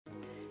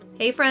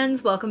Hey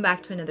friends, welcome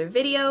back to another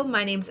video.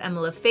 My name's Emma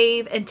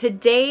Lefave, and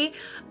today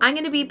I'm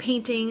going to be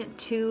painting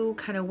two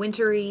kind of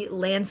wintry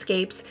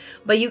landscapes,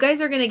 but you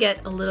guys are going to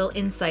get a little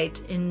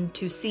insight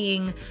into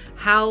seeing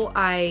how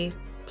I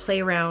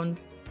play around,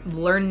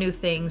 learn new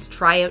things,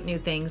 try out new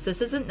things.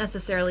 This isn't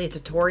necessarily a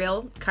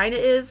tutorial, kind of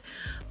is,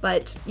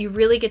 but you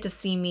really get to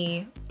see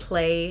me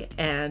play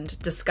and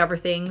discover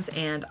things,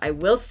 and I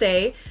will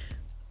say,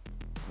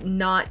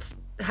 not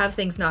have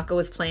things not go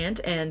as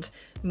planned and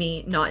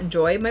me not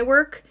enjoy my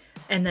work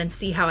and then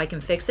see how I can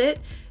fix it,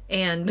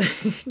 and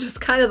just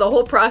kind of the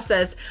whole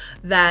process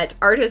that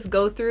artists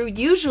go through,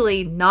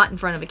 usually not in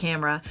front of a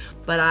camera,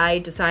 but I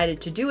decided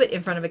to do it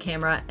in front of a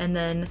camera and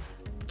then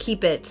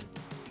keep it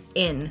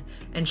in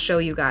and show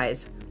you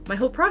guys my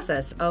whole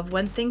process of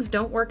when things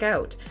don't work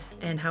out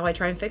and how I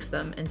try and fix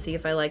them and see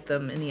if I like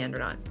them in the end or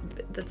not.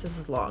 This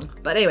is long,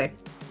 but anyway,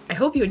 I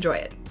hope you enjoy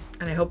it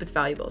and I hope it's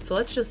valuable. So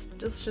let's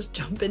just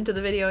jump into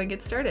the video and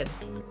get started.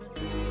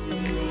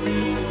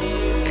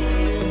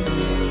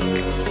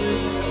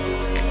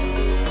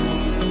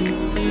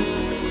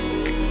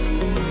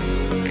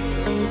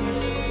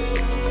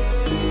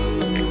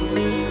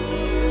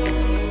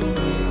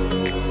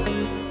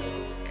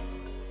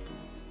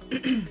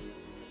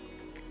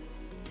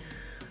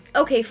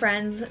 Okay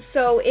friends,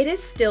 so it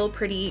is still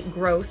pretty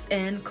gross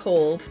and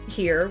cold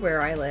here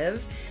where I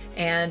live,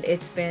 and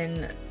it's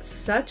been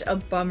such a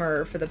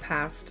bummer for the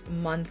past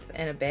month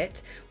and a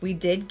bit. We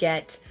did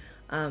get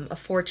a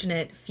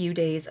fortunate few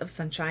days of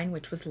sunshine,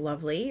 which was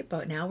lovely,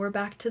 but now we're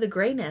back to the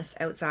grayness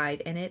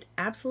outside and it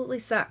absolutely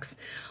sucks.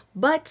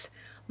 But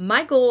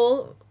my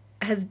goal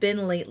has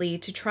been lately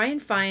to try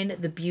and find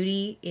the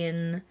beauty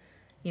in,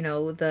 you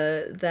know,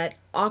 that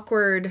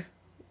awkward,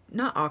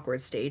 not awkward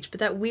stage,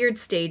 but that weird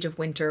stage of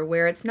winter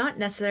where it's not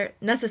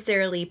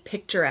necessarily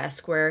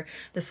picturesque, where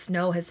the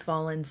snow has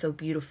fallen so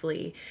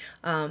beautifully.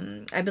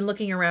 I've been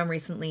looking around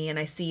recently and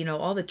I see, you know,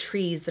 all the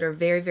trees that are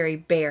very, very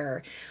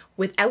bare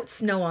without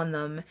snow on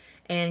them.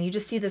 And you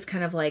just see this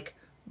kind of like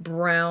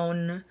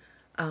brown,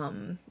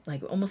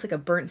 like almost like a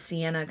burnt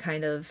sienna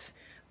kind of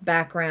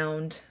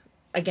background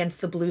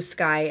against the blue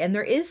sky, and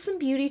there is some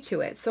beauty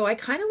to it. So I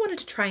kind of wanted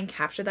to try and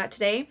capture that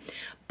today,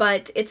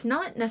 but it's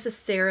not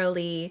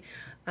necessarily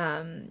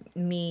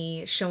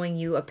me showing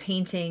you a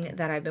painting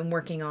that I've been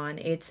working on.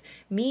 It's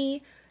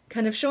me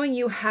kind of showing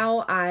you how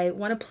I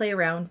want to play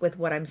around with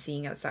what I'm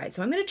seeing outside.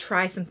 So I'm going to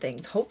try some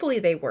things. Hopefully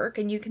they work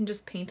and you can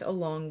just paint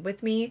along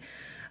with me.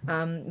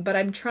 But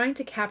I'm trying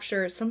to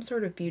capture some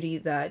sort of beauty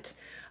that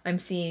I'm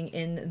seeing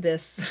in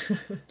this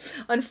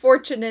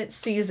unfortunate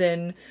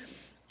season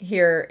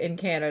here in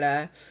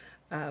Canada,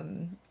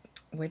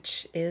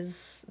 which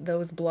is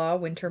those blah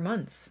winter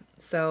months.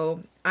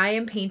 So I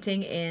am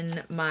painting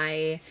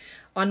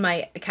on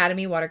my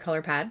Cadmium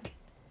watercolor pad.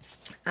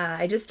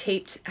 I just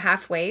taped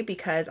halfway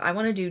because I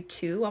want to do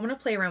two. I want to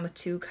play around with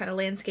two kind of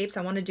landscapes.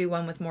 I want to do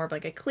one with more of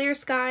like a clear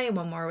sky and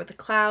one more with the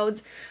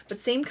clouds, but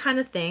same kind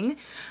of thing.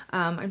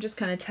 I'm just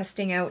kind of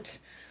testing out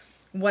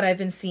what I've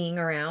been seeing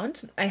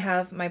around. I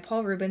have my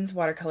Paul Rubens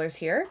watercolors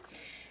here,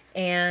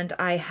 and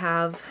I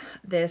have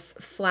this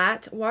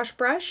flat wash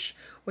brush,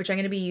 which I'm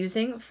going to be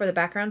using for the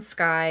background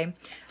sky.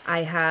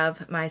 I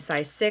have my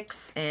size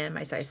 6 and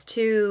my size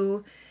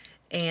 2,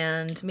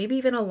 and maybe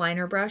even a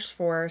liner brush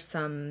for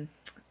some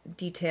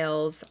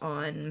details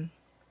on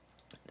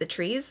the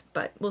trees,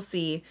 but we'll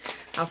see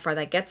how far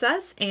that gets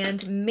us.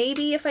 And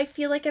maybe if I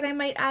feel like it, I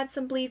might add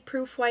some bleed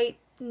proof white.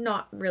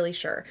 Not really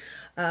sure.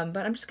 But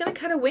I'm just going to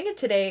kind of wing it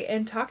today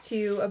and talk to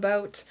you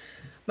about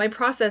my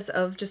process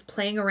of just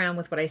playing around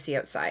with what I see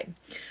outside.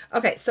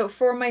 Okay, so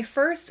for my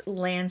first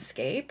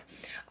landscape,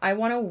 I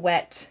want to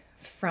wet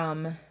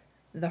from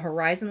the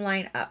horizon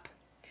line up.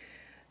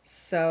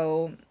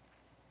 So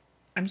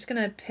I'm just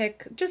going to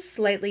pick just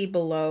slightly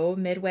below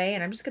midway,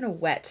 and I'm just going to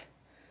wet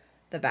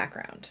the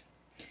background.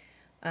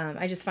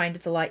 I just find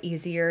it's a lot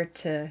easier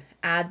to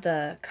add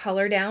the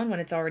color down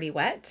when it's already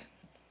wet,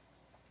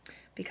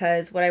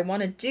 because what I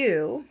want to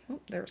do,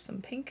 oh, there's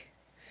some pink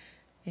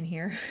in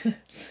here.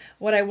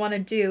 What I want to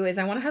do is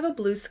I want to have a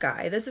blue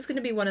sky. This is going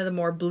to be one of the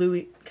more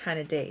blue kind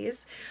of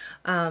days.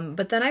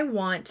 But then I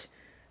want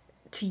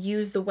to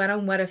use the wet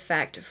on wet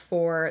effect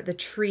for the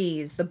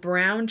trees, the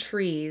brown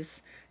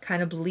trees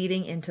kind of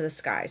bleeding into the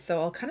sky. So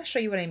I'll kind of show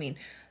you what I mean.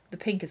 The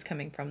pink is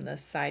coming from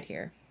this side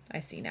here. I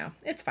see now.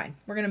 It's fine.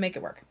 We're going to make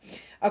it work.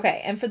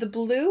 Okay, and for the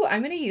blue,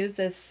 I'm going to use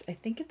this, I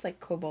think it's like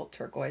cobalt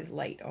turquoise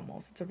light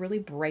almost. It's a really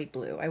bright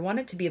blue. I want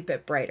it to be a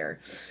bit brighter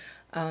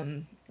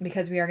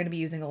because we are going to be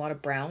using a lot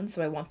of brown,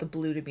 so I want the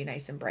blue to be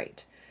nice and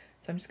bright.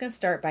 So I'm just going to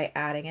start by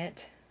adding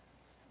it,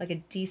 like a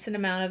decent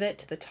amount of it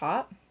to the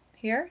top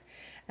here,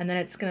 and then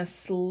it's going to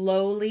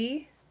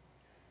slowly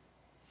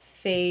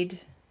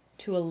fade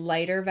to a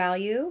lighter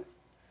value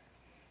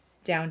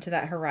down to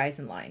that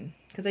horizon line,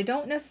 because I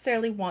don't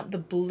necessarily want the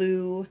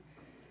blue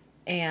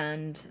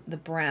and the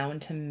brown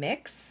to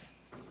mix.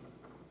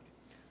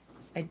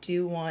 I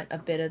do want a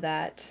bit of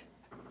that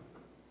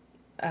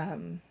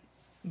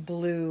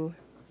blue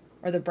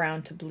or the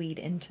brown to bleed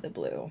into the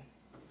blue,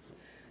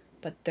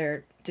 but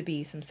they're to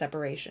be some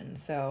separation.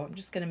 So I'm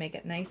just going to make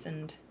it nice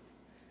and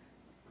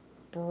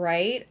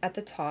bright at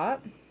the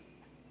top.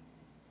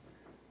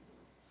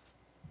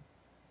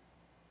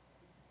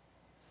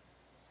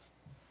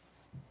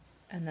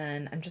 And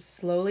then I'm just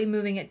slowly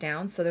moving it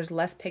down so there's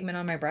less pigment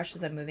on my brush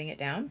as I'm moving it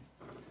down.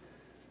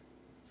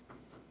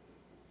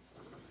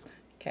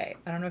 Okay,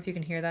 I don't know if you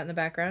can hear that in the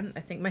background.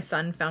 I think my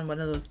son found one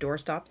of those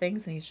doorstop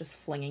things and he's just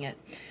flinging it.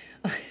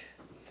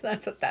 So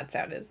that's what that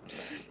sound is.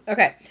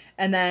 Okay,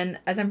 and then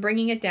as I'm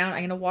bringing it down,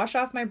 I'm going to wash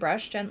off my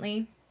brush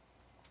gently,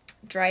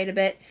 dry it a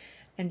bit,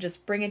 and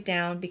just bring it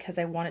down because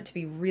I want it to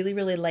be really,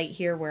 really light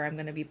here where I'm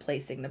going to be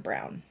placing the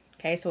brown.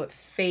 Okay, so it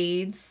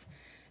fades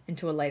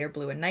into a lighter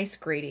blue, a nice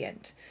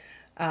gradient.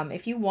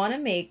 If you want to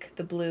make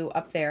the blue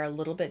up there a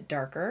little bit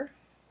darker,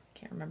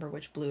 can't remember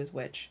which blue is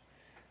which,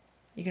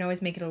 you can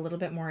always make it a little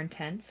bit more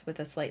intense with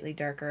a slightly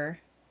darker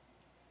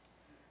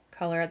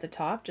color at the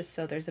top, just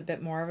so there's a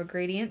bit more of a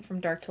gradient from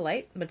dark to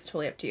light, but it's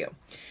totally up to you.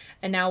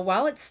 And now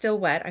while it's still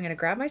wet, I'm going to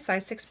grab my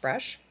size 6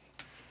 brush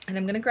and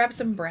I'm going to grab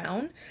some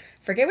brown.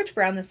 Forget which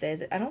brown this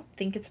is. I don't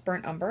think it's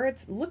burnt umber.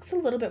 It looks a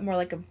little bit more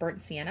like a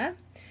burnt sienna.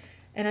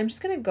 And I'm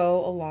just going to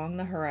go along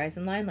the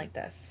horizon line like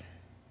this,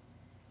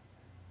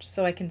 just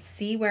so I can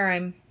see where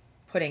I'm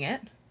putting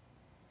it.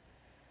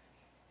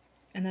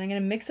 And then I'm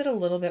going to mix it a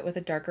little bit with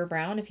a darker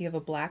brown. If you have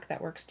a black,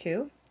 that works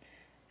too.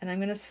 And I'm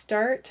going to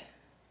start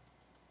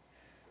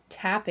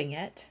tapping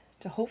it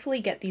to hopefully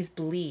get these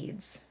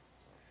bleeds.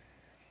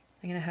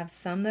 I'm going to have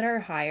some that are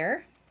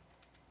higher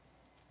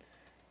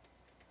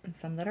and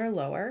some that are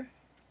lower.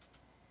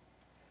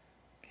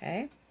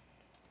 Okay.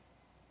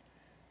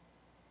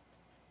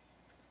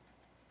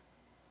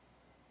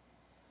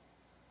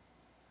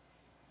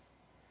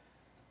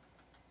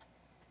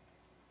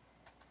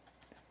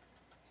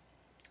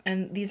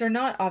 And these are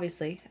not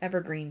obviously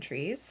evergreen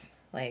trees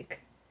like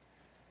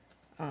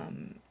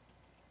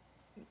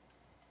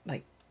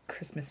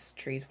Christmas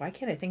trees. Why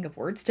can't I think of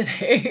words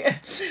today?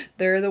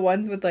 They're the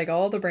ones with like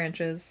all the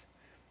branches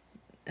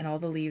and all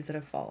the leaves that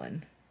have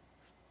fallen.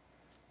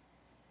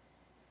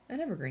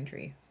 An evergreen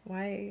tree.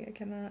 Why I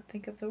cannot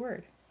think of the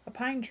word. A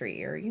pine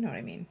tree, or you know what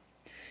I mean.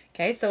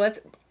 Okay, so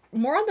it's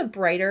more on the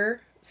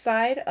brighter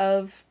side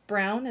of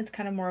brown. It's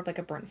kind of more of like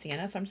a burnt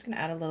sienna. So I'm just going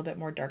to add a little bit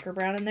more darker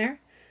brown in there.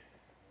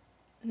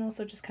 And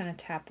also just kind of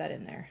tap that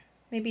in there.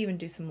 Maybe even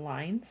do some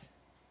lines.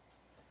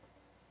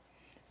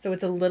 So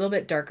it's a little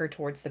bit darker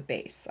towards the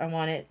base. I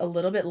want it a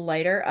little bit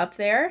lighter up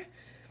there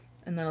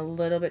and then a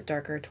little bit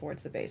darker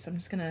towards the base. So I'm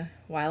just going to,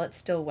 while it's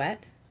still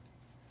wet,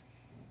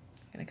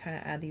 I'm going to kind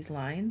of add these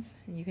lines.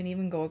 And you can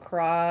even go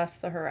across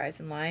the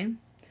horizon line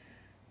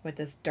with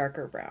this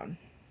darker brown.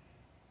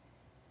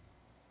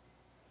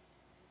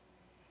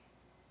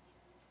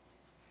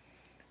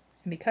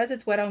 And because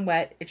it's wet on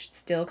wet, it should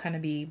still kind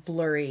of be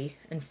blurry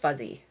and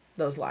fuzzy,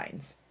 those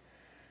lines.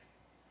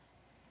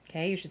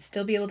 Okay, you should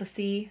still be able to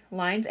see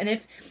lines. And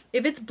if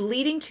it's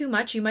bleeding too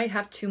much, you might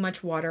have too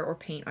much water or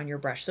paint on your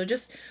brush. So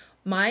just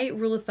my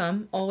rule of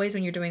thumb, always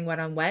when you're doing wet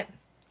on wet,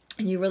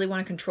 and you really want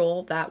to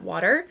control that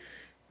water,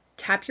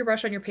 tap your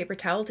brush on your paper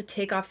towel to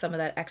take off some of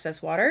that excess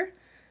water.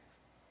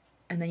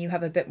 And then you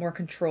have a bit more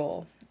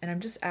control. And I'm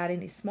just adding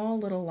these small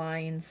little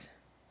lines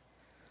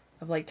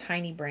of like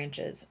tiny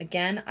branches.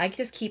 Again, I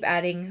just keep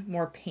adding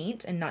more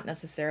paint and not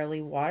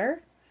necessarily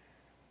water.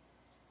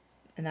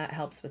 And that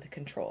helps with the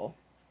control.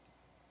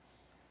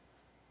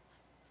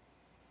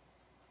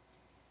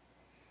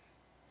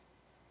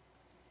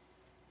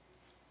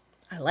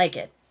 I like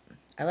it.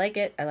 I like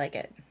it. I like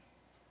it.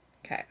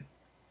 Okay.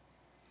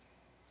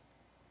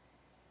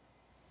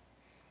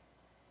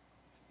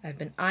 I've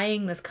been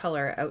eyeing this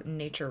color out in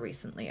nature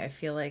recently. I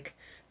feel like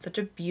it's such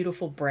a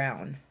beautiful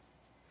brown. I'm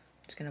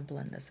just going to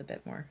blend this a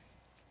bit more.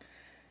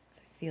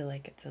 I feel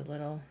like it's a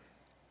little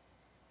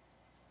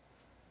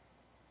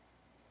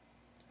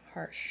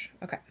harsh.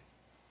 Okay.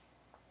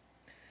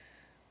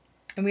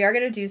 And we are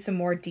going to do some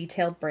more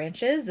detailed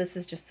branches. This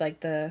is just like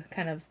the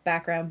kind of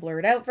background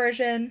blurred out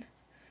version.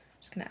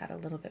 Just going to add a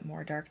little bit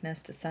more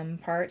darkness to some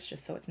parts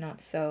just so it's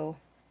not so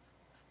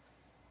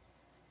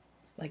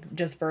like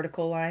just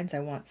vertical lines. I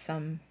want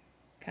some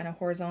kind of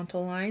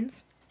horizontal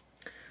lines.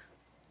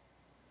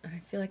 And I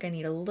feel like I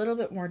need a little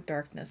bit more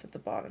darkness at the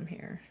bottom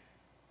here.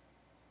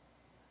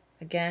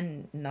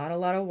 Again, not a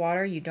lot of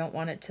water. You don't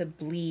want it to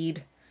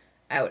bleed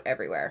out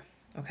everywhere.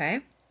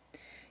 Okay.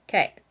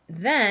 Okay.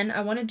 Then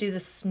I want to do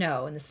the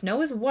snow, and the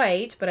snow is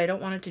white, but I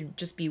don't want it to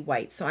just be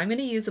white. So I'm going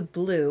to use a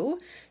blue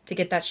to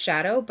get that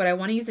shadow, but I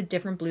want to use a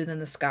different blue than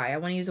the sky. I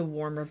want to use a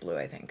warmer blue,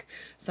 I think.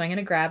 So I'm going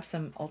to grab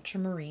some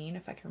ultramarine,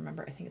 if I can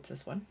remember. I think it's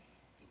this one.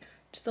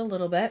 Just a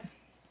little bit.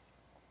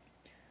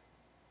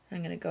 I'm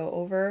going to go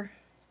over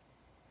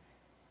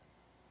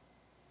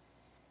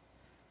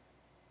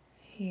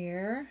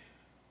here.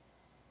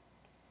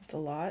 It's a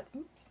lot.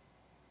 Oops.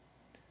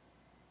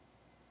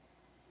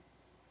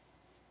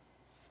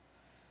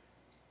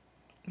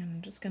 And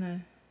I'm just going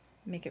to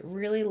make it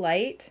really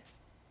light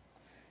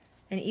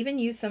and even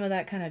use some of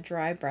that kind of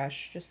dry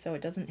brush just so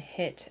it doesn't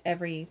hit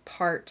every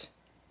part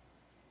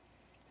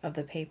of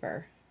the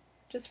paper,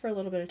 just for a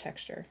little bit of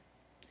texture.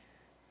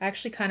 I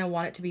actually kind of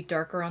want it to be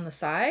darker on the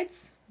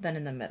sides than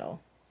in the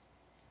middle.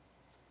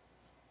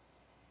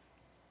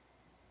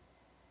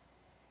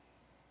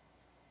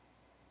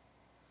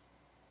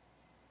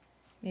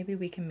 Maybe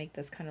we can make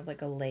this kind of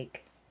like a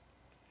lake.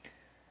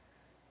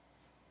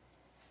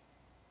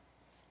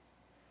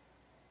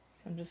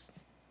 So I'm just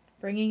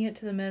bringing it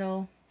to the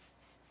middle.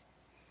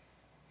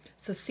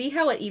 So see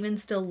how it even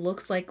still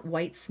looks like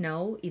white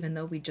snow, even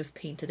though we just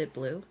painted it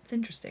blue? It's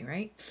interesting,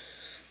 right?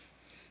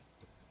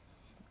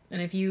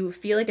 And if you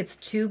feel like it's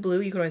too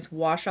blue, you can always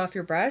wash off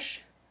your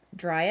brush,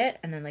 dry it,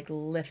 and then like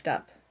lift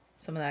up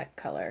some of that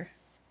color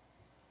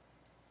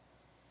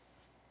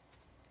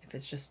if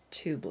it's just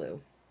too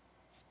blue.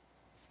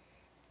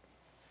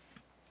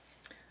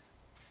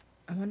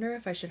 I wonder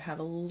if I should have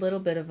a little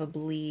bit of a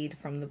bleed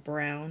from the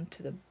brown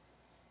to the...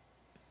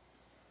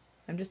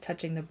 I'm just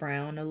touching the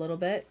brown a little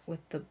bit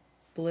with the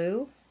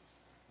blue,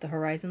 the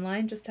horizon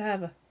line, just to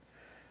have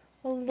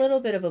a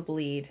little bit of a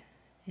bleed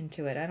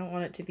into it. I don't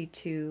want it to be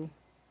too...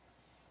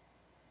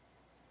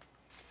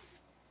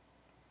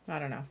 I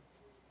don't know.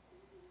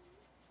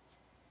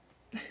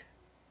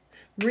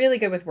 Really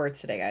good with words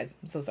today, guys.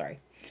 I'm so sorry.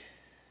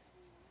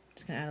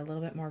 Just gonna add a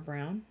little bit more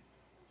brown.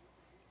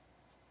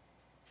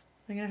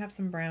 I'm gonna have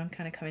some brown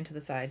kind of coming to the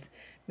sides.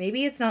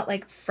 Maybe it's not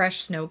like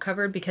fresh snow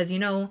covered, because you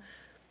know,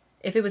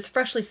 if it was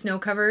freshly snow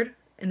covered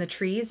in the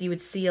trees, you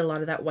would see a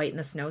lot of that white in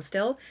the snow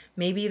still.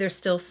 Maybe there's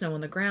still snow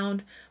on the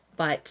ground,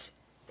 but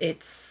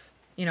it's,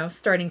 you know,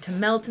 starting to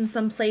melt in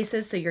some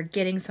places, so you're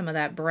getting some of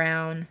that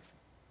brown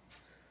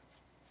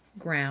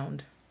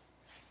ground.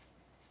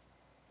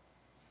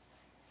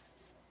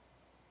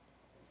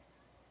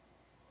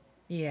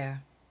 Yeah.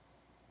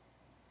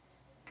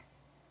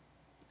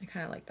 I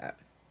kind of like that.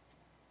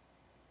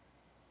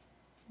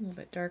 A little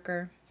bit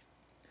darker.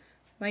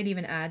 Might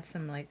even add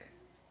some like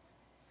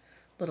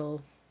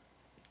little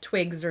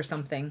twigs or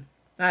something.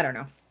 I don't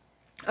know.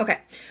 Okay,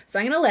 so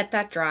I'm gonna let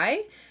that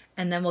dry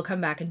and then we'll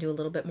come back and do a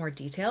little bit more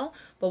detail.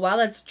 But while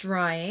that's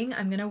drying,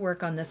 I'm gonna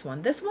work on this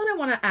one. This one I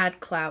wanna add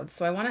clouds.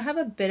 So I wanna have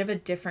a bit of a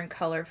different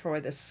color for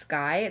the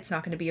sky. It's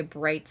not gonna be a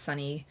bright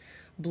sunny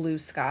blue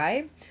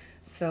sky.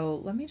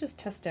 So let me just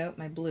test out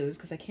my blues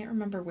because I can't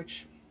remember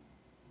which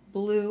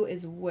blue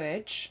is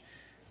which.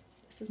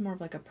 This is more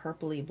of like a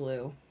purpley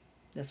blue,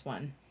 this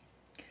one.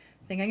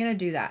 I think I'm gonna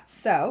do that.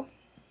 So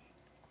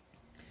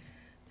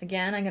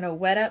again, I'm gonna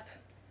wet up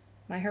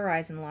my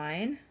horizon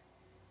line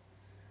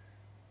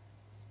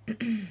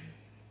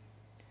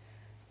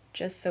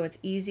just so it's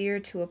easier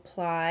to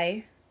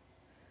apply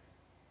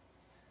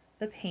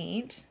the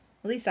paint.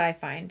 At least I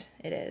find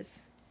it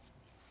is.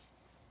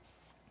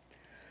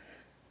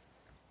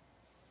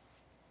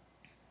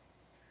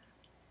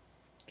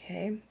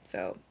 Okay,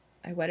 so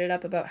I wet it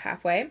up about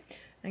halfway.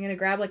 I'm going to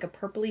grab like a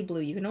purpley blue.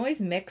 You can always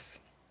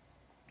mix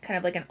kind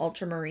of like an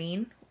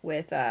ultramarine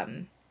with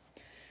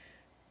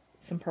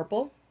some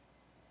purple.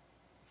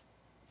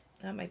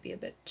 That might be a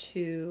bit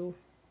too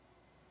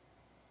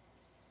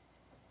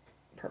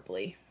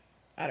purpley.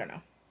 I don't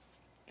know.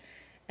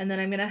 And then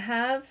I'm going to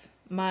have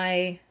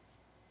my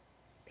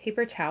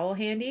paper towel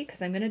handy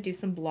because I'm going to do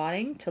some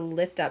blotting to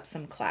lift up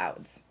some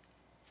clouds.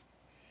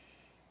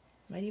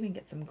 Might even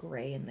get some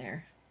gray in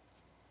there.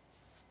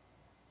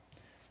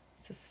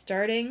 So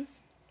starting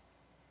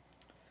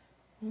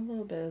a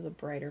little bit of the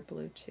brighter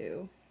blue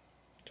too,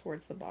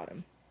 towards the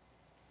bottom.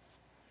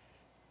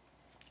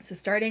 So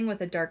starting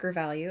with a darker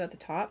value at the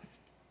top,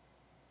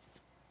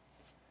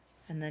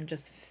 and then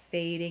just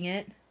fading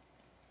it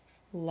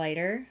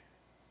lighter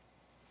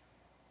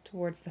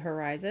towards the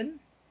horizon.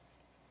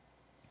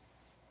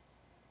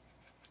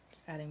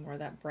 Just adding more of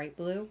that bright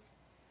blue.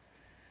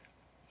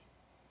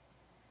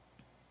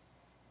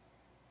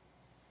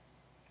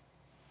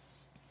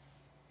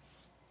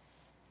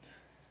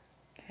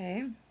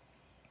 Okay.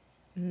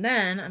 And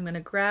then I'm going to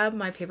grab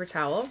my paper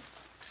towel.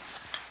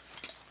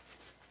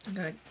 I'm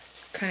going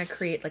to kind of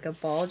create like a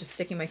ball, just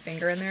sticking my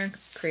finger in there,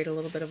 create a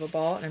little bit of a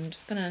ball, and I'm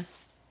just going to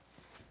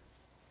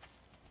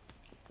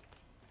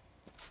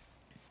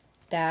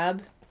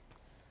dab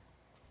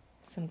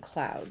some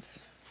clouds.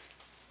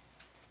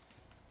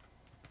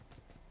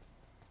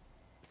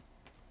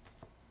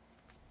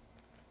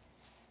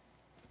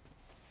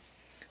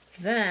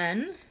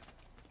 Then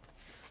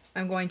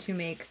I'm going to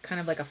make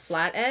kind of like a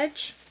flat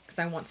edge because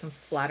I want some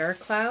flatter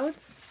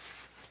clouds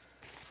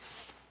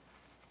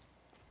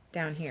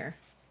down here.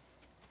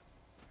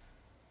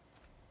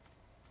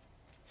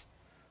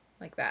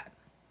 Like that.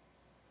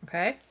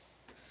 Okay?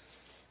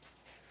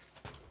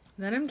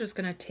 Then I'm just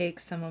going to take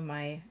some of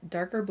my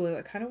darker blue.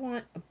 I kind of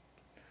want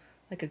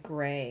like a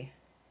gray,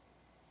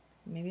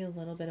 maybe a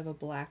little bit of a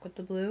black with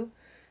the blue.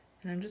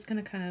 And I'm just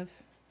going to kind of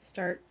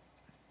start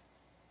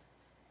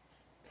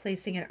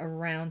placing it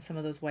around some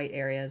of those white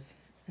areas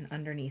and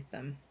underneath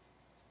them.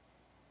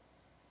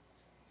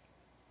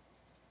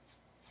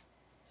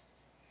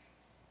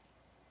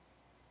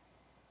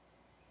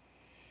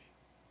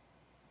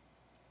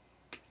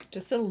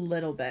 Just a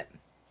little bit.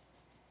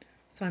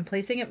 So I'm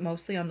placing it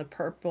mostly on the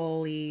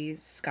purpley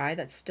sky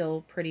that's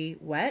still pretty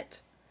wet.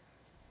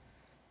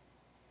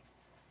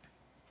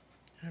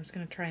 I'm just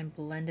going to try and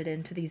blend it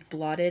into these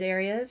blotted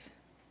areas.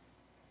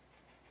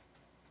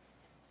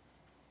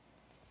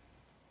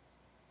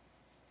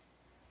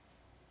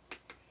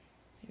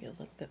 Maybe a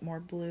little bit more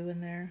blue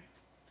in there.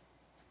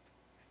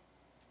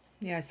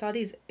 Yeah, I saw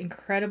these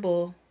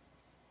incredible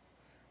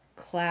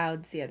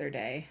clouds the other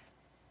day.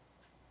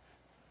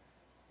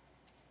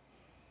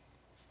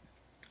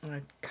 And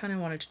I kind of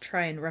wanted to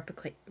try and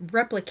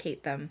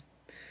replicate them,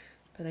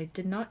 but I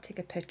did not take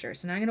a picture.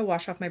 So now I'm going to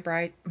wash off my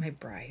brush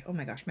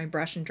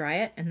and dry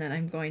it, and then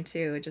I'm going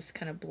to just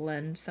kind of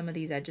blend some of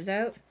these edges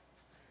out.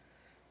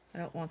 I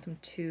don't want them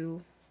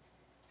too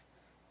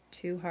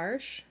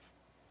harsh.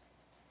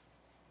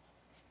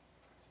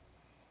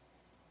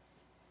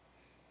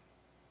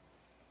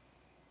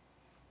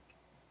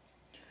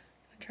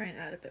 Try and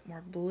add a bit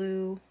more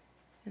blue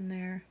in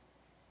there.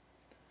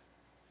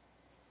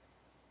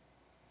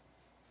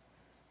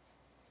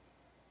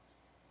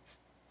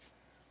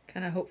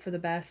 Kind of hope for the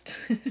best.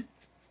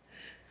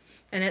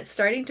 And it's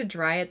starting to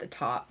dry at the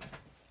top.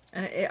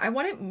 And I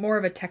want it more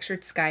of a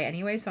textured sky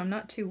anyway, so I'm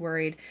not too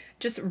worried.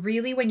 Just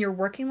really, when you're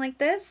working like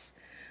this,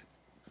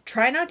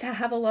 try not to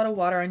have a lot of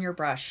water on your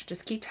brush.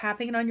 Just keep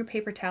tapping it on your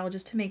paper towel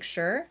just to make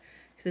sure,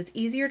 because it's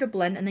easier to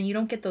blend, and then you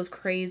don't get those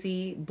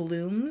crazy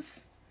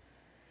blooms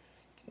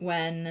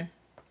when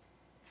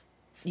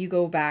you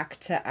go back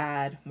to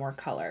add more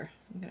color.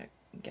 I'm going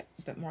to get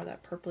a bit more of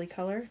that purpley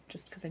color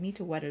just because I need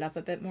to wet it up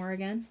a bit more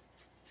again.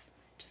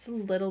 Just a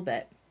little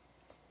bit.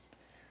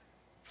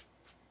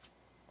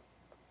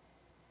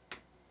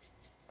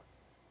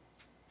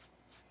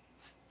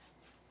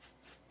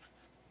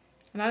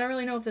 And I don't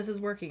really know if this is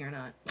working or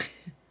not.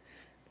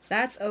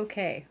 That's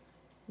okay.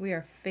 We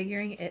are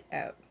figuring it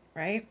out,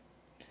 right?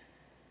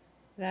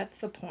 That's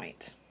the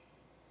point.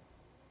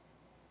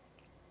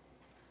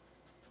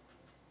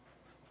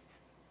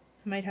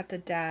 I might have to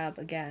dab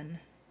again.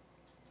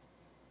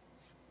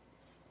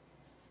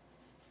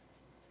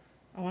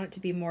 I want it to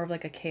be more of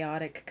like a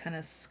chaotic kind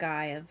of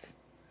sky of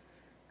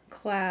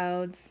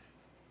clouds.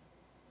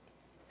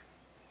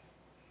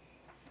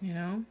 You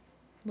know,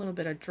 a little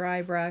bit of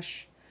dry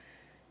brush,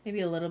 maybe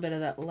a little bit of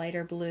that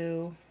lighter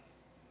blue.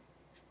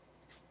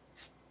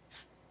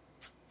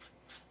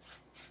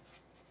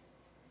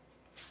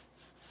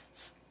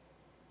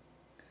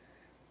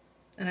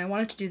 And I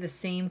wanted to do the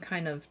same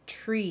kind of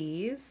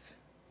trees.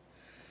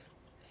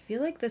 I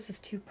feel like this is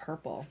too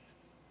purple.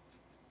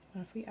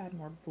 What if we add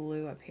more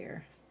blue up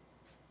here?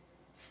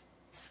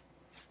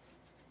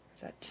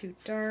 Is that too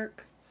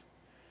dark?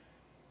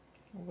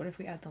 Or what if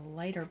we add the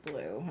lighter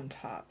blue on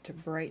top to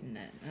brighten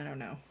it? I don't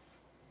know.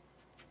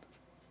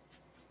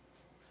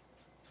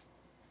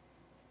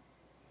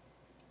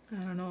 I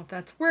don't know if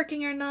that's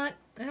working or not.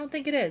 I don't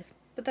think it is,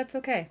 but that's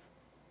okay.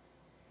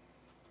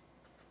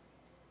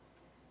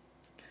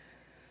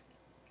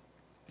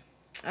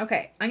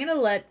 Okay, I'm gonna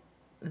let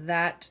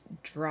that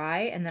dry,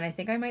 and then I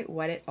think I might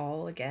wet it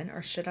all again,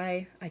 or should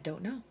I? I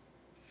don't know.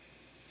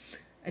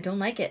 I don't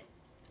like it.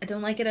 I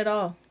don't like it at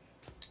all.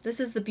 This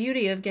is the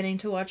beauty of getting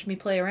to watch me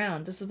play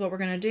around. This is what we're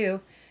gonna do.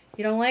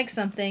 You don't like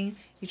something,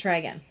 you try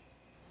again.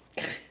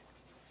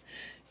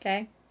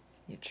 Okay?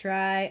 You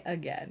try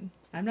again.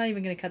 I'm not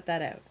even gonna cut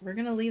that out. We're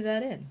gonna leave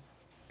that in.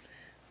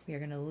 We are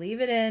gonna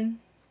leave it in.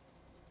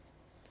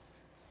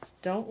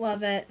 Don't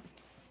love it.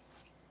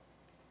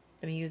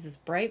 I'm gonna use this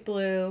bright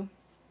blue.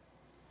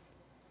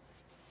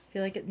 I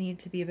feel like it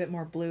needs to be a bit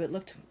more blue. It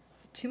looked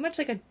too much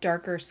like a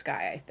darker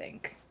sky, I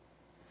think.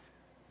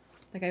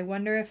 Like, I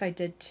wonder if I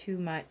did too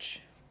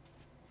much.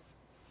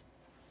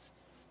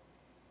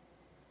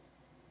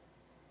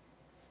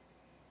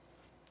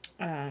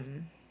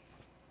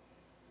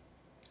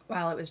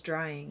 While it was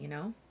drying, you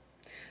know?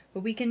 But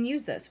we can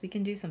use this. We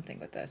can do something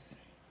with this.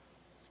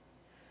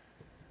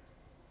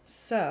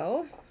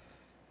 So,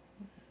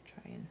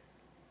 try and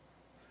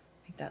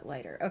make that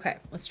lighter. Okay,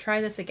 let's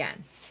try this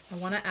again. I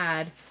want to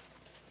add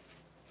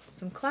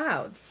some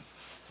clouds.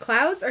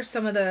 Clouds are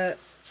some of the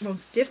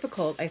most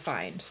difficult, I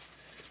find,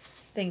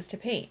 things to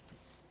paint.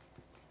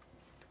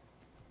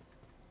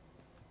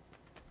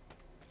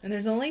 And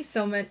there's only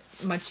so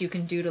much you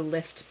can do to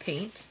lift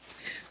paint.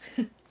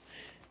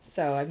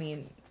 So, I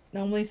mean,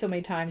 only so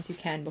many times you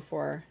can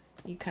before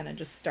you kind of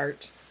just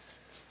start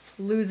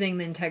losing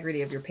the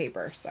integrity of your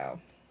paper. So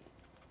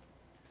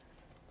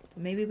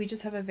maybe we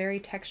just have a very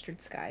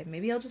textured sky.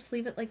 Maybe I'll just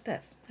leave it like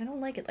this. I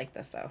don't like it like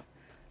this, though.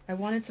 I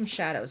wanted some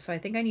shadows, so I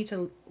think I need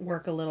to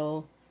work a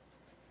little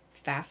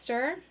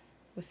faster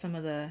with some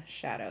of the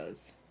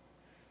shadows.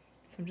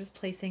 So I'm just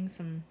placing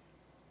some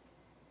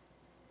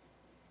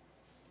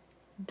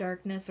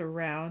darkness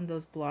around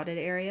those blotted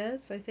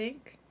areas, I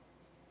think.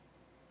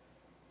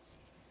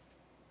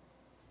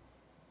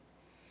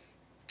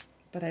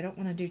 But I don't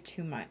want to do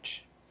too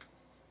much,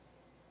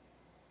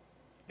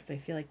 because I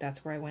feel like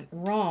that's where I went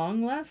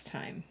wrong last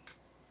time.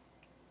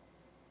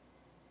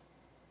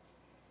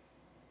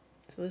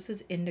 So this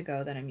is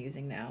indigo that I'm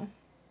using now.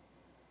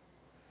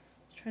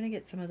 Trying to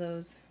get some of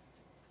those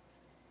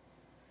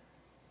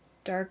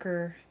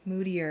darker,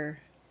 moodier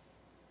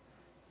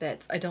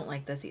bits. I don't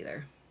like this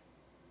either.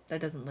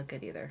 That doesn't look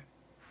good either.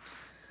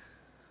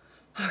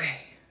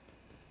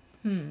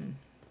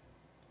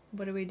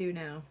 What do we do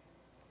now?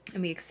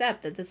 And we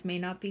accept that this may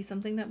not be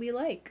something that we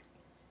like.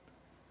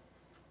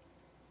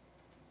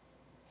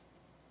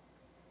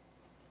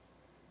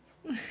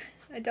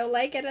 I don't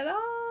like it at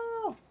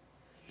all.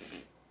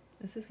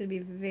 This is going to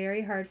be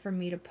very hard for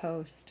me to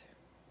post.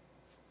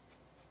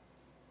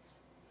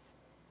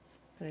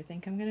 But I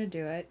think I'm going to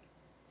do it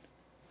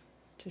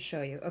to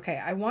show you. Okay,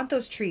 I want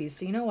those trees.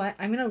 So you know what?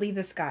 I'm going to leave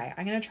the sky.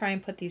 I'm going to try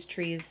and put these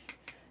trees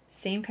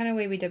same kind of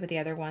way we did with the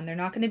other one. They're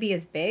not going to be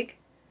as big.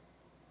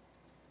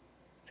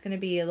 It's going to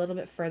be a little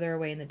bit further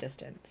away in the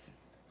distance.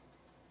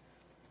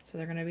 So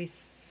they're going to be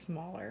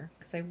smaller.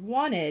 Because I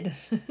wanted...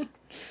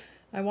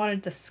 I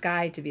wanted the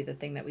sky to be the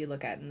thing that we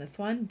look at in this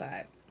one,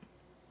 but...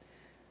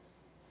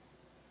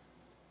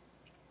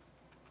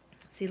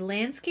 See,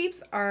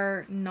 landscapes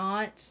are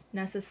not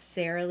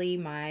necessarily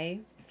my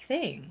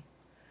thing.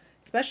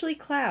 Especially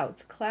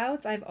clouds.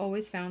 Clouds I've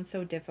always found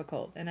so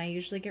difficult, and I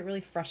usually get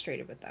really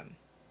frustrated with them.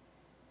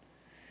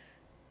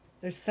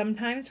 There's some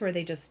times where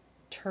they just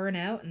turn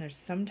out, and there's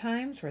some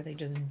times where they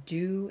just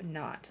do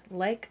not.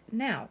 Like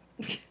now.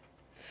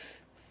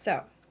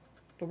 So,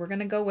 but we're going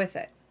to go with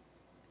it.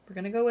 We're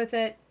going to go with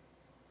it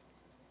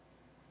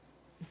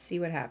and see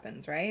what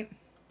happens, right?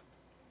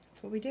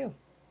 That's what we do.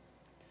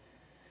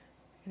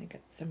 I'm going to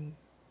get some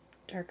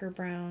darker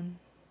brown.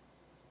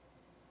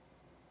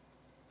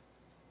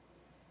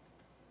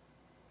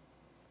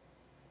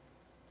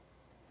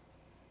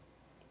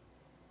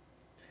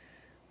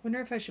 Wonder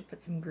if I should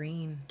put some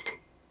green.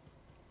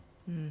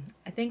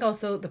 I think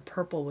also the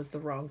purple was the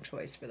wrong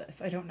choice for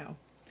this. I don't know.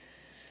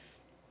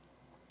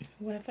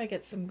 What if I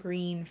get some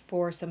green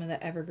for some of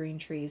the evergreen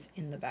trees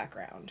in the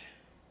background?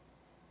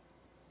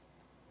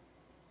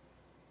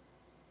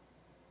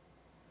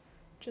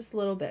 Just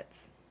little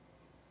bits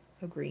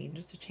of green,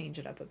 just to change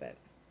it up a bit.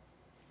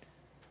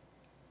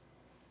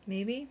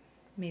 Maybe,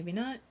 maybe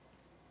not.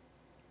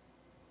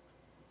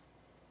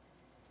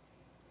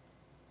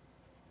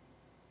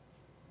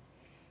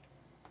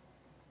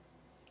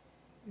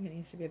 It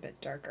needs to be a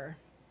bit darker.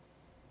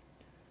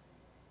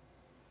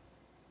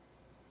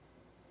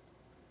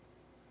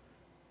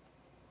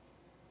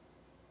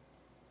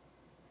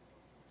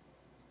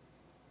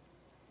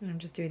 And I'm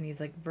just doing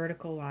these like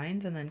vertical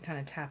lines and then kind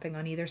of tapping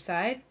on either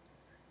side.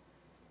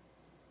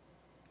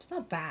 It's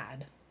not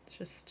bad. It's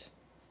just,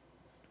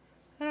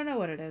 I don't know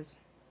what it is.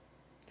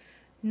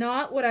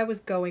 Not what I was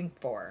going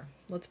for.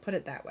 Let's put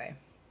it that way.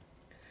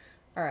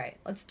 All right,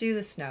 let's do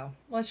the snow.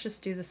 Let's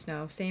just do the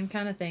snow. Same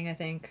kind of thing, I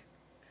think.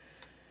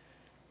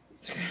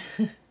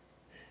 Let's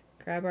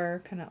grab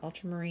our kind of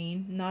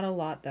ultramarine. Not a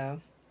lot though.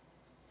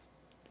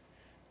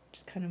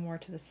 Just kind of more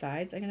to the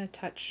sides. I'm going to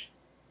touch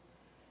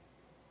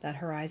that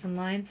horizon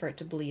line for it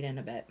to bleed in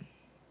a bit. I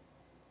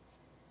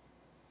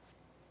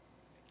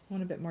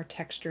want a bit more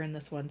texture in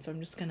this one, so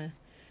I'm just going to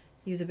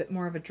use a bit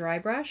more of a dry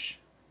brush.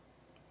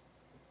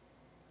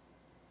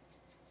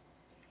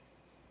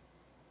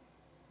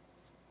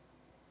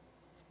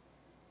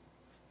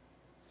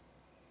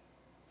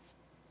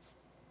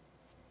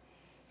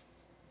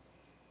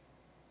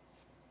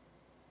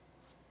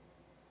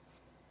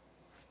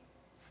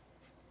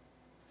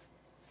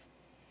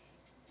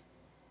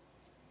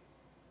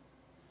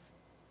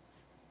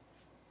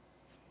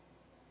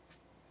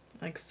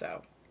 Like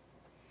so.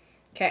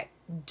 Okay,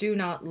 do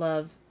not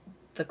love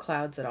the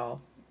clouds at all.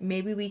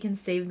 Maybe we can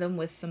save them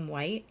with some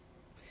white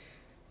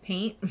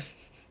paint.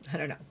 I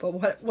don't know,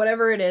 but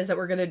whatever it is that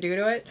we're going to do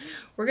to it,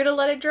 we're going to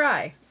let it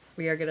dry.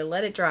 We are going to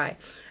let it dry.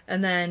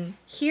 And then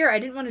here, I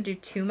didn't want to do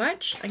too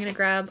much. I'm going to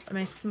grab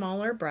my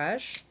smaller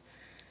brush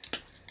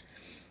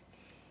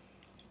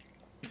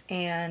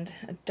and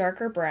a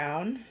darker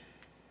brown.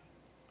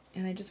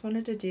 And I just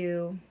wanted to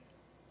do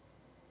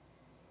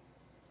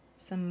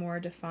some more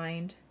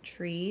defined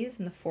trees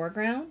in the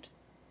foreground.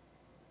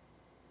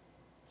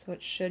 So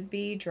it should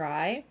be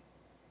dry.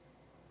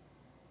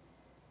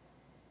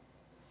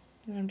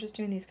 And I'm just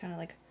doing these kind of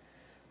like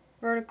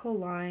vertical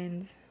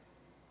lines.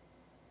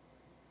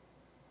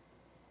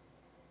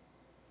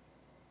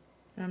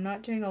 And I'm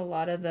not doing a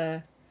lot of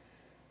the,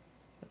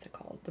 what's it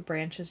called, the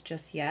branches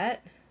just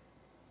yet,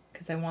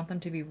 because I want them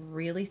to be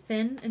really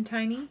thin and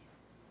tiny.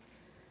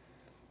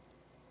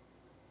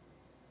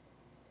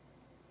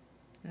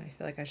 And I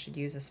feel like I should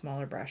use a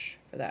smaller brush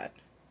for that.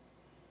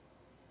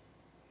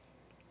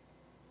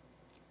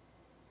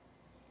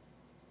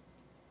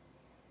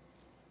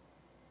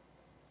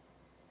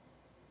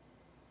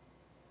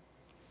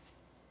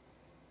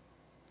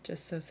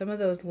 Just so some of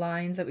those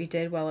lines that we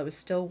did while it was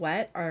still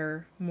wet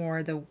are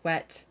more the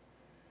wet,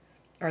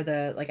 or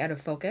the like out of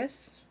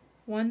focus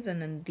ones,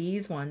 and then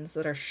these ones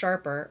that are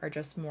sharper are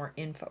just more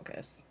in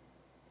focus,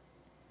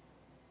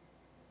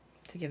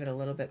 to give it a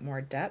little bit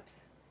more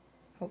depth,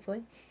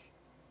 hopefully.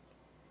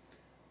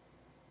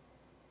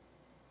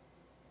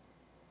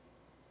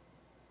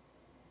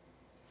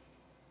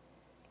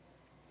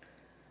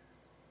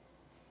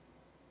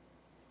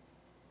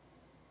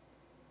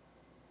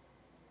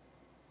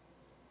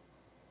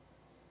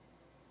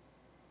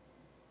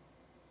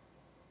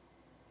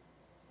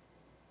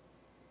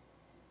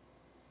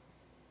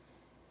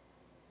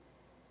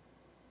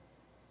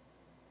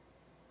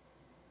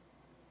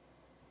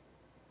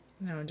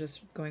 Now I'm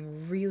just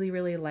going really,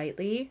 really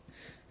lightly.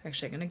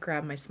 Actually, I'm going to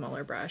grab my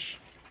smaller brush,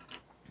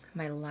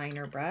 my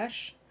liner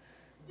brush.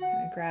 I'm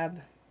going to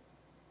grab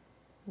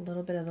a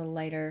little bit of the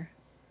lighter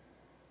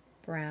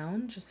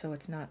brown just so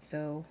it's not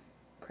so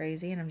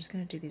crazy. And I'm just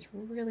going to do these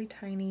really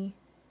tiny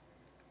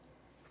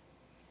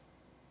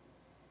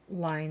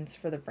lines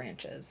for the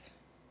branches,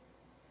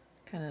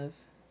 kind of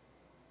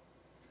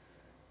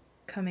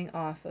coming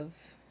off of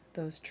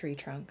those tree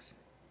trunks.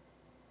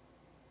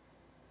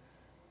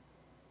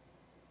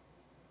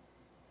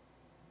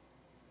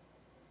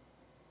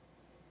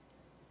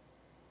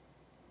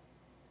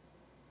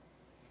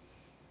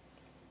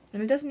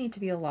 And it doesn't need to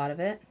be a lot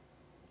of it.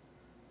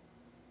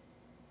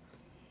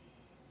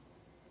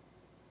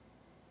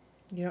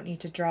 You don't need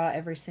to draw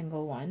every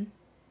single one,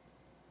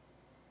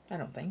 I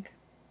don't think.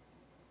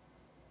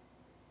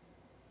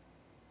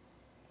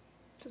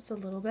 Just a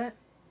little bit.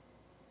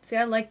 See,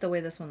 I like the way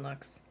this one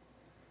looks.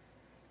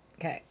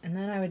 Okay, and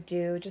then I would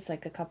do just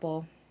like a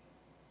couple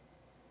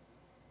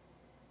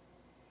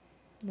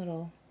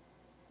little,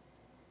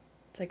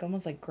 it's like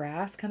almost like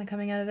grass kind of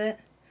coming out of it.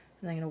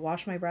 And I'm going to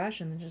wash my brush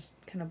and then just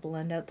kind of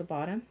blend out the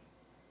bottom.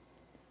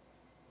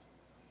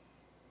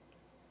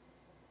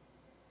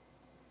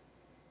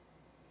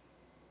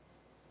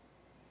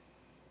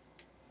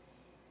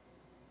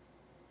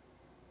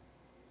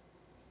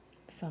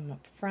 Some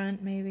up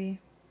front maybe.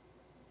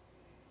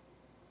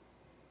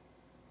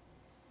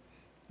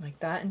 Like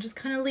that, and just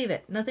kind of leave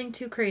it. Nothing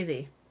too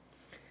crazy.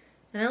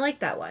 And I like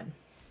that one.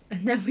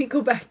 And then we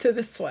go back to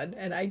this one,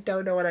 and I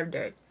don't know what I'm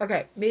doing.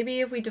 Okay,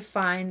 maybe if we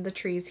define the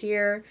trees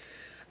here.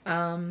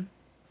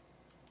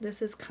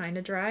 This is kind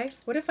of dry.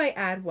 What if I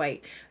add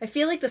white? I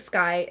feel like the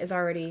sky is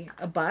already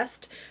a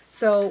bust.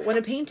 So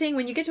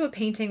when you get to a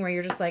painting where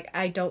you're just like,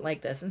 I don't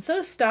like this, instead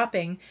of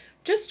stopping,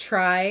 just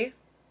try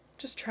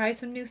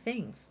some new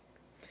things.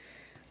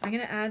 I'm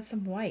going to add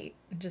some white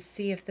and just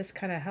see if this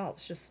kind of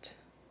helps. Just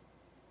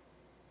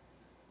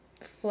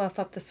fluff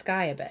up the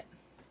sky a bit.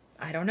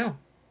 I don't know.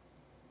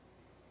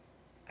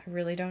 I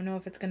really don't know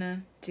if it's going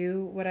to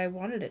do what I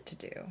wanted it to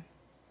do.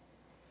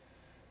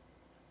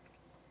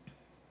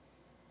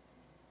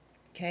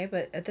 Okay,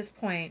 but at this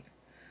point,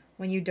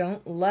 when you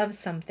don't love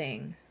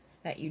something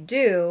that you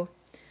do,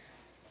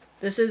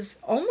 this is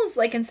almost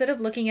like, instead of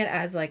looking at it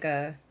as like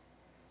a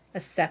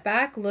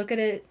setback, look at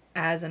it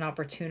as an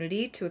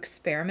opportunity to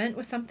experiment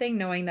with something,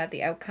 knowing that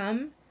the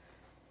outcome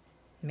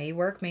may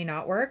work, may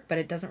not work, but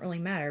it doesn't really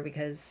matter,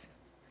 because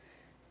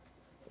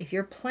if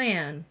your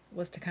plan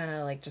was to kind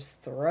of like just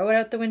throw it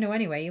out the window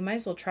anyway, you might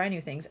as well try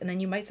new things, and then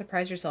you might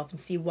surprise yourself and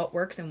see what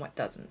works and what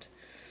doesn't.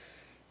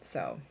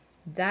 So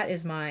that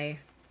is my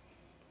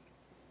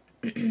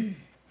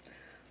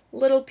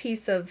little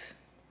piece of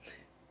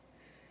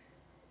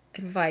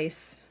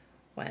advice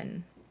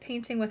when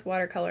painting with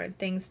watercolor and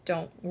things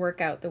don't work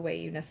out the way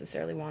you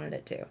necessarily wanted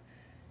it to.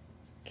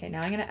 Okay,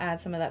 now I'm going to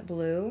add some of that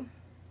blue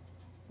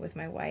with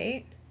my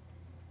white.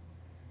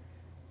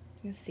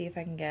 Let's see if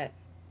I can get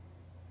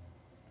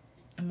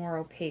a more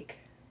opaque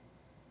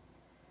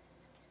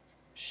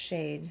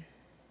shade.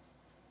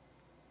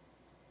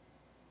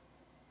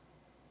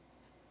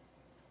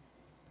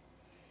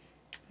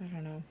 I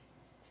don't know.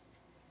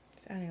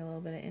 Just adding a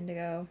little bit of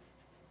indigo.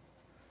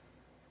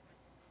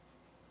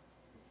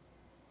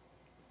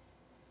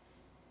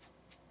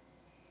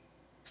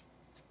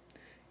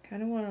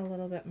 Kind of want a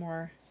little bit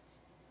more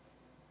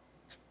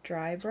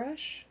dry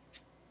brush.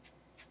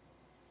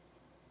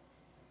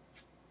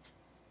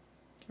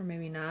 Or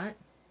maybe not.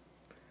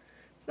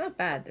 It's not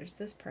bad. There's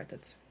this part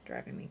that's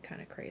driving me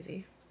kind of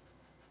crazy.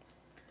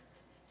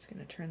 Just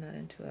going to turn that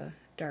into a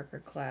darker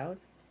cloud.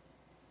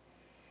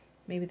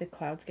 Maybe the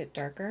clouds get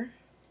darker.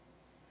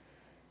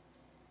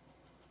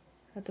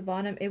 At the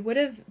bottom, it would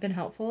have been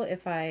helpful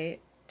if I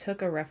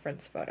took a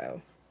reference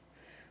photo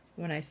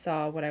when I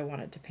saw what I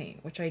wanted to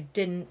paint, which I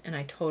didn't, and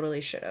I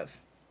totally should have.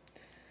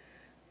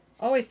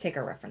 Always take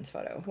a reference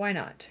photo. Why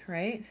not,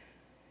 right?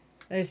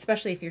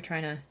 Especially if you're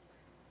trying to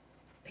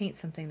paint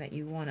something that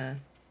you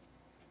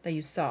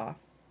saw.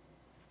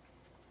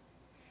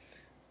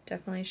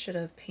 Definitely should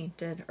have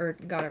painted or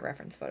got a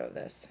reference photo of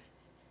this.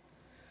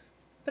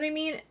 But I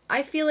mean,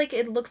 I feel like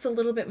it looks a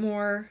little bit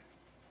more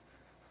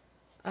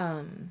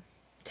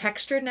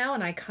textured now,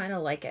 and I kind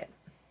of like it.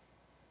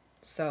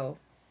 So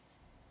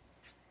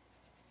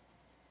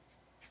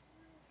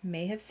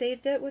may have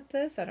saved it with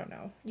this. I don't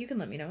know. You can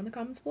let me know in the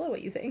comments below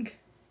what you think.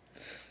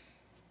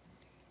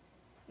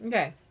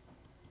 Okay.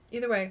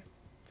 Either way,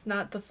 it's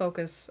not the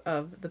focus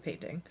of the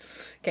painting.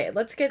 Okay,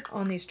 let's get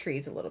on these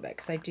trees a little bit,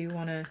 because I do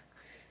want to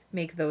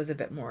make those a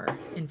bit more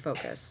in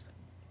focus.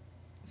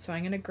 So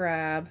I'm going to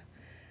grab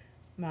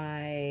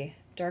my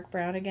dark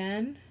brown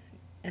again,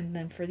 and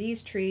then for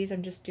these trees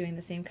I'm just doing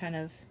the same kind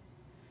of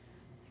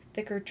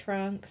thicker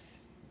trunks,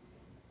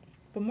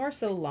 but more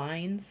so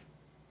lines,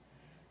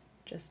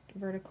 just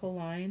vertical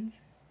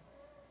lines,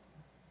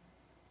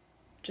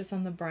 just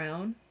on the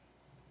brown.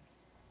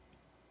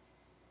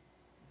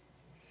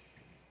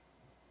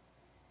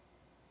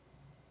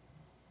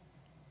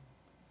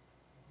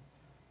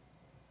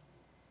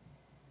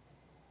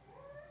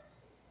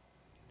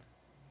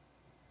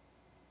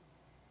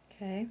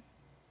 Okay.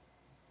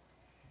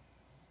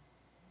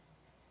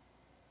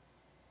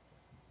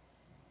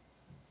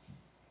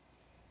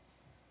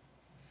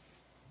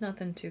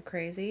 Nothing too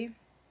crazy.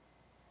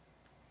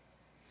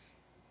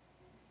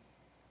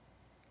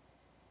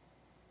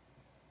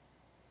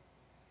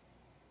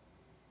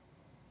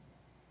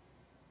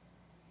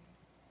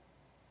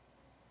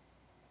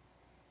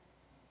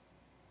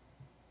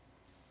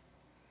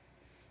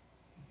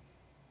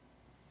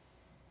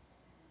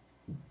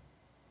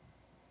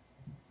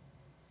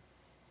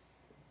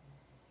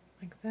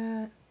 Like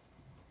that.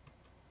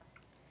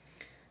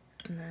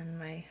 And then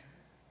my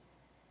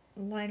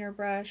liner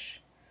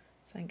brush,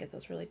 so I can get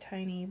those really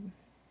tiny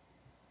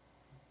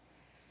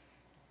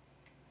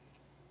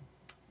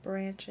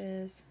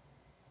branches.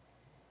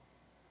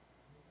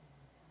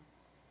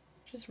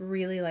 Just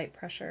really light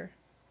pressure.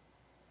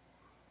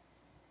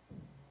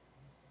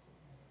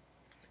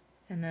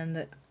 And then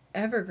the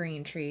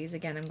evergreen trees,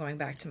 again, I'm going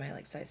back to my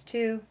like size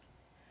 2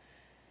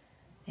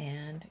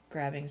 and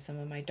grabbing some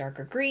of my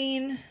darker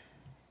green,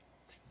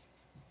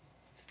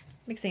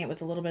 mixing it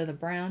with a little bit of the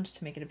brown just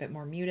to make it a bit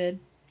more muted.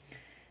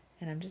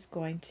 And I'm just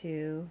going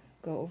to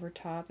go over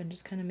top and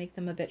just kind of make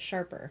them a bit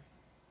sharper.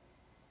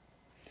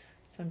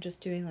 So I'm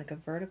just doing like a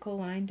vertical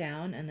line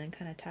down and then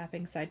kind of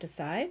tapping side to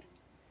side.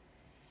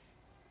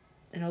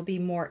 And it'll be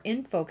more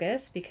in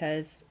focus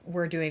because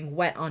we're doing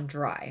wet on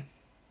dry.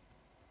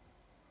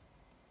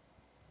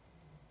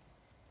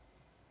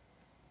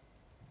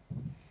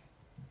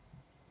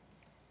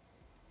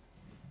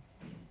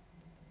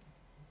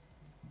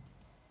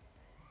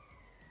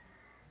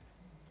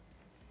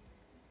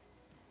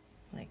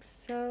 Like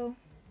so.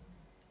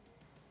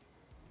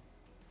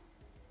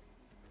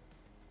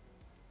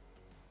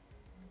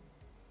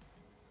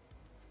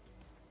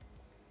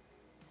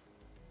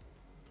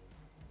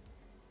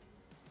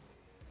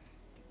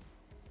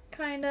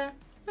 Kinda.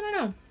 I don't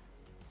know.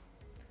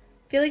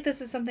 I feel like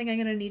this is something I'm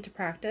gonna need to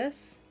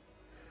practice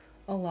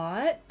a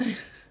lot.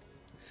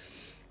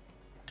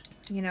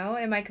 You know,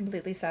 am I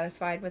completely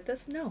satisfied with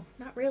this? No,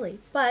 not really.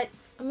 But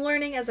I'm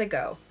learning as I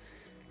go.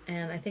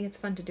 And I think it's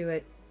fun to do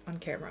it on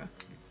camera.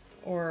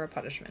 Or a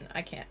punishment.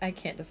 I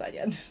can't decide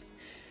yet.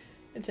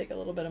 I take a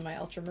little bit of my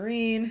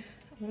ultramarine.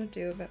 I want to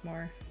do a bit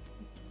more.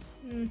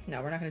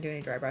 No, we're not going to do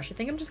any dry brush. I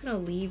think I'm just going to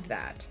leave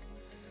that.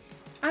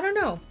 I don't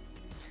know.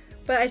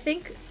 But I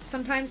think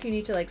sometimes you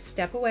need to like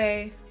step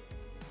away,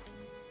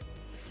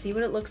 see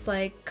what it looks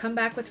like, come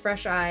back with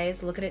fresh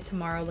eyes, look at it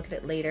tomorrow, look at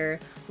it later,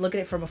 look at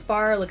it from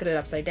afar, look at it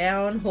upside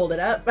down, hold it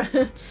up,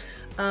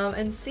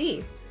 and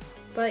see.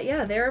 But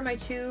yeah, there are my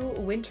 2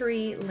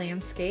 wintry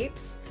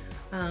landscapes.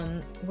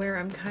 Where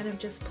I'm kind of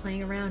just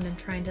playing around and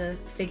trying to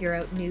figure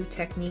out new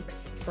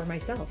techniques for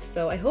myself.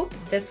 So I hope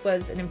this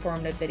was an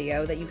informative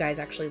video, that you guys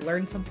actually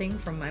learned something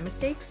from my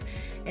mistakes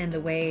and the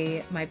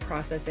way my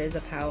process is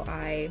of how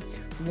I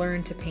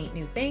learn to paint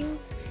new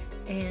things.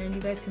 And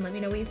you guys can let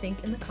me know what you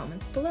think in the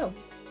comments below.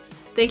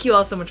 Thank you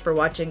all so much for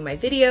watching my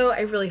video.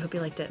 I really hope you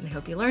liked it and I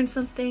hope you learned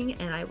something,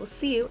 and I will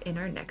see you in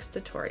our next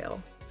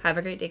tutorial. Have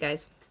a great day,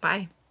 guys.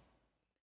 Bye.